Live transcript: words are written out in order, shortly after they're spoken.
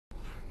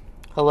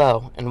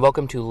Hello, and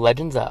welcome to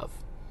Legends of.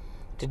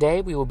 Today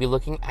we will be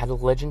looking at a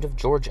legend of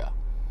Georgia,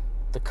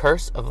 the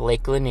curse of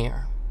Lake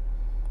Lanier.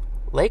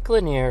 Lake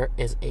Lanier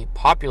is a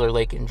popular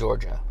lake in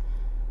Georgia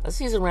that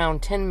sees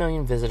around 10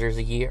 million visitors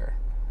a year.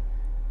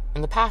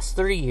 In the past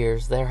 30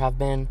 years, there have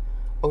been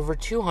over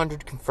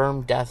 200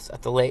 confirmed deaths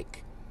at the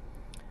lake.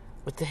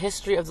 With the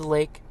history of the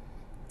lake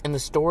and the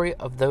story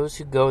of those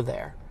who go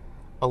there,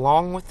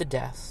 along with the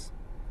deaths,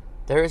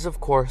 there is of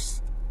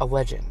course a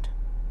legend.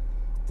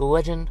 The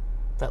legend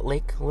that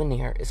Lake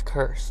Lanier is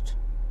cursed.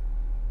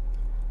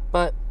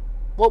 But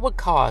what would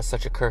cause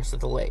such a curse at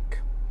the lake?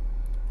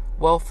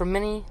 Well, for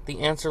many,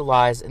 the answer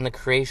lies in the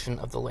creation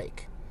of the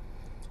lake,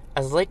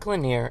 as Lake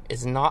Lanier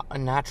is not a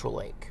natural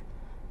lake,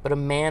 but a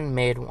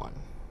man-made one.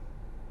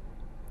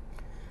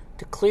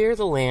 To clear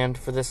the land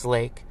for this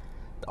lake,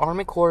 the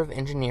Army Corps of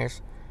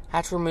Engineers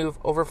had to remove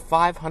over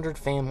 500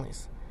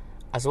 families,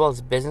 as well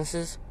as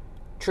businesses,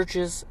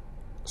 churches,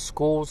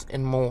 schools,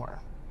 and more.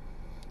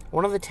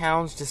 One of the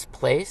towns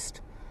displaced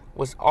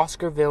was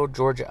Oscarville,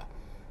 Georgia,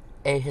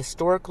 a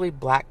historically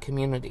black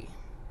community.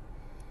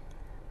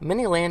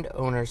 Many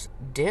landowners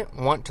didn't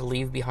want to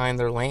leave behind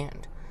their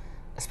land,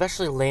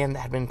 especially land that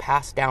had been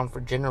passed down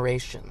for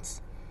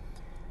generations,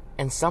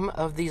 and some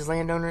of these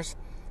landowners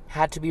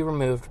had to be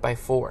removed by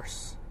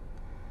force.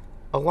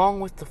 Along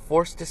with the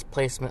forced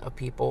displacement of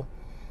people,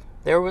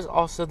 there was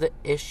also the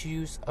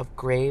issues of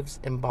graves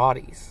and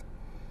bodies.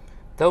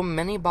 Though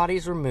many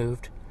bodies were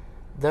moved,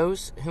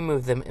 those who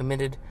moved them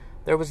admitted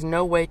there was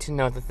no way to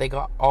know that they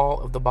got all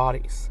of the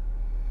bodies.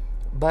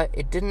 But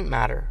it didn't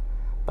matter.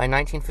 By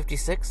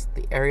 1956,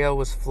 the area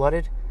was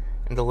flooded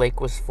and the lake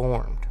was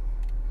formed.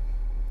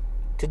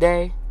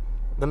 Today,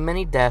 the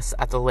many deaths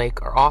at the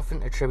lake are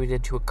often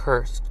attributed to a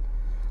curse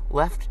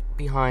left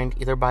behind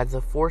either by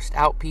the forced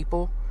out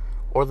people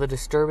or the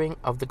disturbing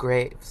of the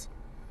graves.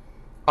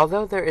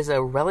 Although there is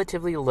a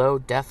relatively low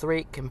death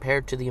rate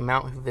compared to the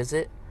amount who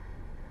visit,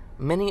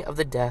 many of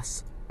the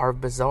deaths are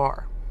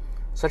bizarre,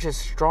 such as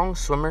strong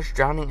swimmers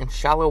drowning in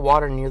shallow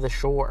water near the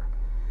shore,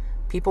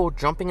 people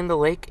jumping in the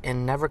lake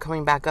and never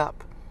coming back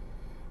up,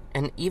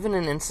 and even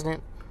an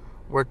incident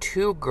where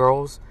two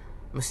girls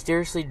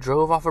mysteriously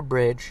drove off a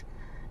bridge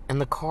and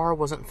the car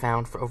wasn't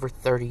found for over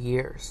 30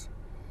 years.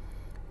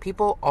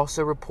 People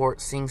also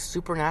report seeing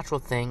supernatural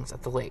things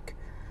at the lake,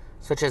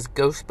 such as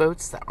ghost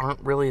boats that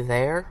aren't really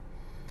there,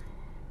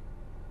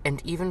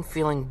 and even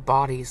feeling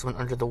bodies when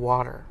under the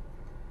water.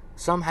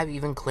 Some have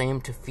even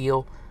claimed to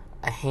feel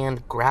a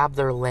hand grab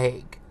their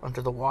leg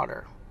under the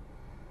water.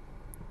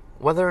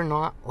 Whether or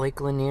not Lake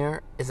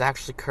Lanier is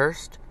actually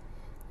cursed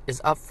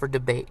is up for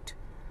debate,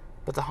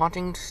 but the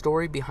haunting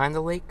story behind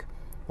the lake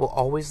will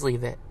always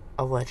leave it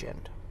a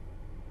legend.